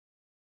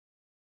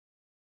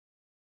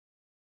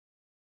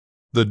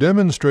The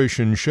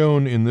demonstration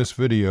shown in this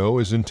video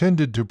is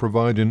intended to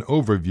provide an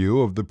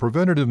overview of the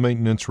preventative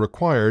maintenance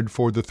required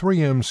for the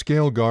 3M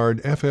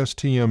ScaleGard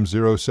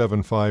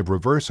FSTM075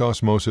 reverse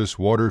osmosis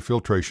water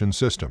filtration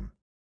system.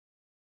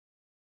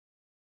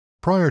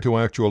 Prior to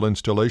actual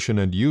installation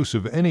and use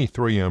of any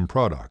 3M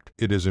product,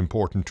 it is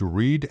important to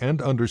read and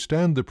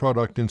understand the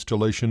product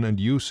installation and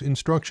use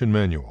instruction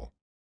manual.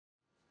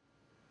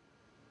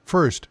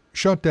 First,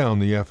 shut down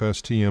the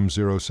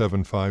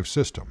FSTM075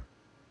 system.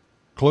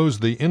 Close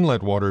the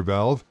inlet water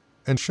valve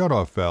and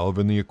shutoff valve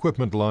in the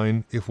equipment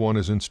line if one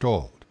is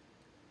installed.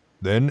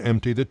 Then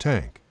empty the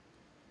tank.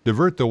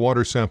 Divert the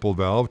water sample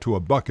valve to a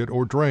bucket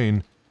or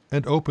drain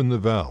and open the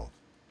valve.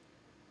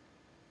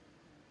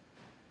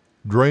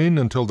 Drain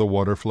until the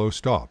water flow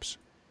stops.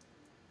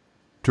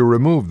 To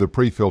remove the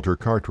Prefilter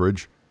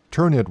cartridge,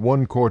 turn it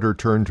 1/4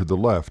 turn to the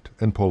left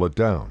and pull it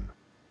down.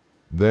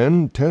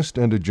 Then test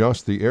and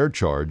adjust the air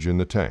charge in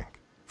the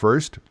tank.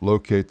 First,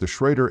 locate the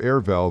Schrader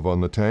air valve on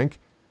the tank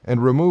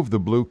and remove the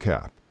blue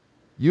cap.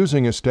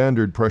 Using a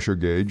standard pressure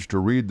gauge to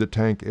read the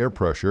tank air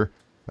pressure,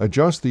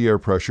 adjust the air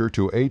pressure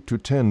to 8 to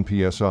 10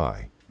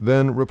 psi.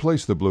 Then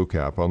replace the blue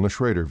cap on the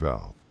Schrader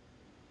valve.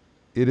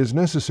 It is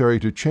necessary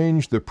to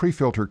change the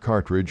Prefilter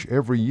cartridge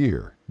every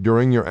year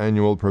during your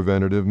annual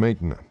preventative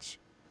maintenance.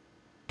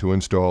 To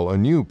install a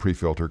new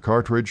Prefilter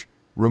cartridge,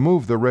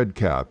 remove the red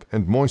cap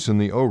and moisten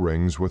the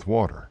O-rings with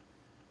water.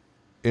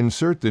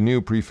 Insert the new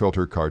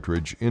Prefilter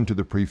cartridge into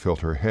the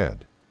Prefilter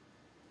head.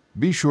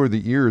 Be sure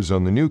the ears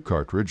on the new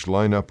cartridge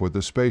line up with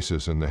the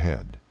spaces in the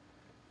head.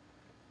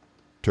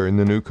 Turn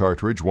the new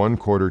cartridge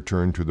 1/4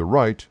 turn to the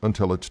right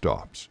until it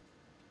stops.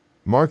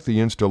 Mark the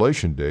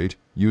installation date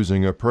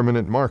using a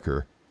permanent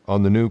marker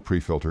on the new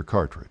Prefilter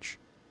cartridge.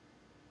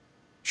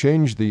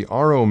 Change the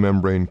RO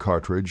membrane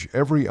cartridge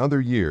every other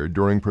year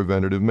during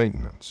preventative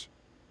maintenance.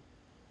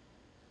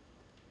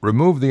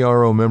 Remove the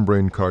RO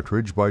membrane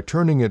cartridge by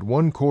turning it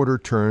 1/4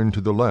 turn to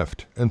the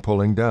left and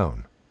pulling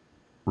down.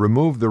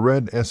 Remove the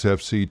red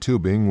SFC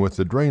tubing with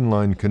the drain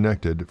line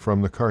connected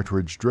from the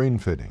cartridge drain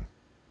fitting.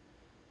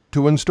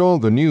 To install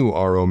the new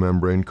RO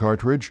membrane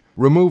cartridge,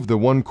 remove the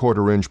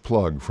 1/4 inch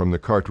plug from the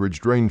cartridge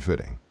drain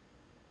fitting.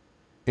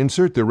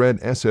 Insert the red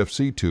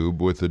SFC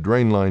tube with the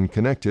drain line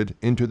connected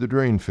into the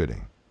drain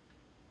fitting.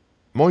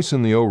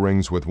 Moisten the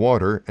O-rings with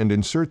water and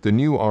insert the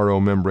new RO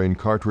membrane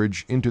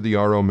cartridge into the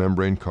RO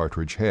membrane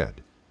cartridge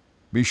head.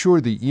 Be sure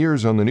the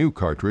ears on the new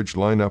cartridge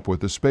line up with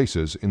the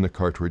spaces in the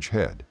cartridge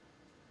head.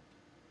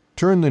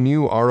 Turn the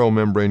new RO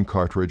membrane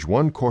cartridge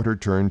 1/4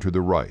 turn to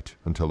the right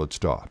until it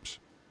stops.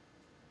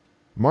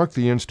 Mark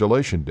the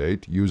installation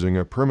date using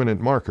a permanent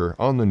marker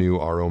on the new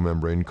RO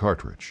membrane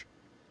cartridge.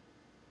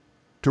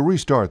 To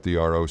restart the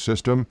RO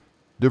system,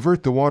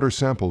 divert the water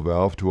sample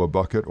valve to a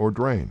bucket or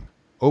drain.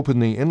 Open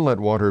the inlet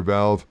water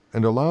valve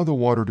and allow the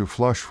water to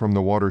flush from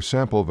the water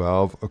sample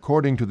valve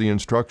according to the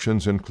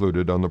instructions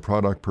included on the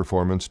product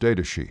performance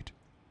data sheet.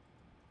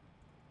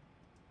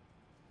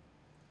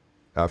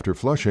 After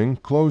flushing,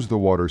 close the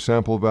water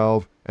sample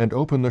valve and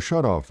open the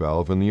shutoff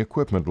valve in the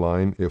equipment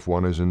line if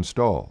one is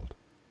installed.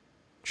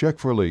 Check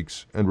for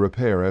leaks and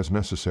repair as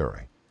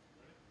necessary.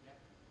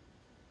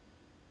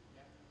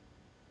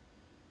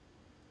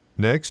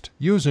 Next,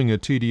 using a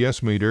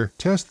TDS meter,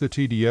 test the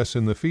TDS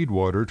in the feed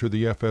water to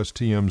the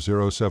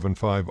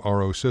FSTM075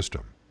 RO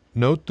system.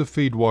 Note the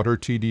feed water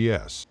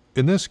TDS.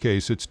 In this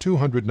case, it's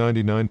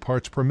 299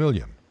 parts per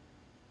million.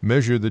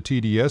 Measure the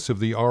TDS of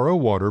the RO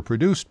water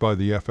produced by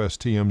the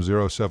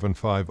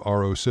FSTM075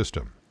 RO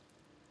system.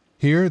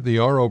 Here, the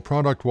RO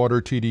product water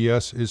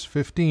TDS is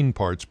 15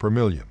 parts per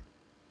million.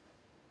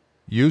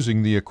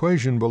 Using the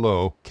equation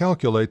below,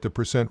 calculate the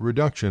percent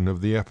reduction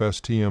of the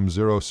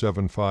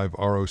FSTM075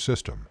 RO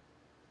system.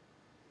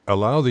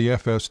 Allow the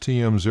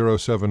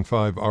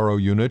FSTM075 RO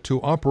unit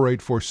to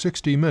operate for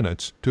 60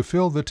 minutes to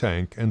fill the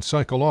tank and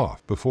cycle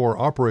off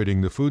before operating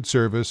the food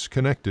service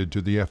connected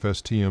to the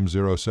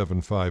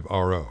FSTM075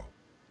 RO.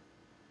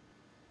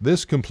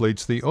 This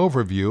completes the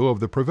overview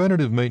of the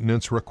preventative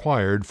maintenance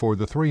required for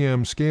the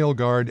 3M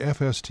ScaleGard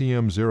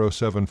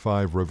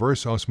FSTM075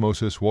 reverse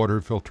osmosis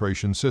water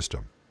filtration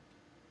system.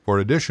 For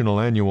additional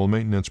annual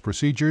maintenance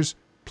procedures,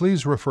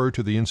 please refer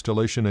to the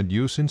installation and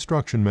use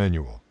instruction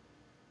manual.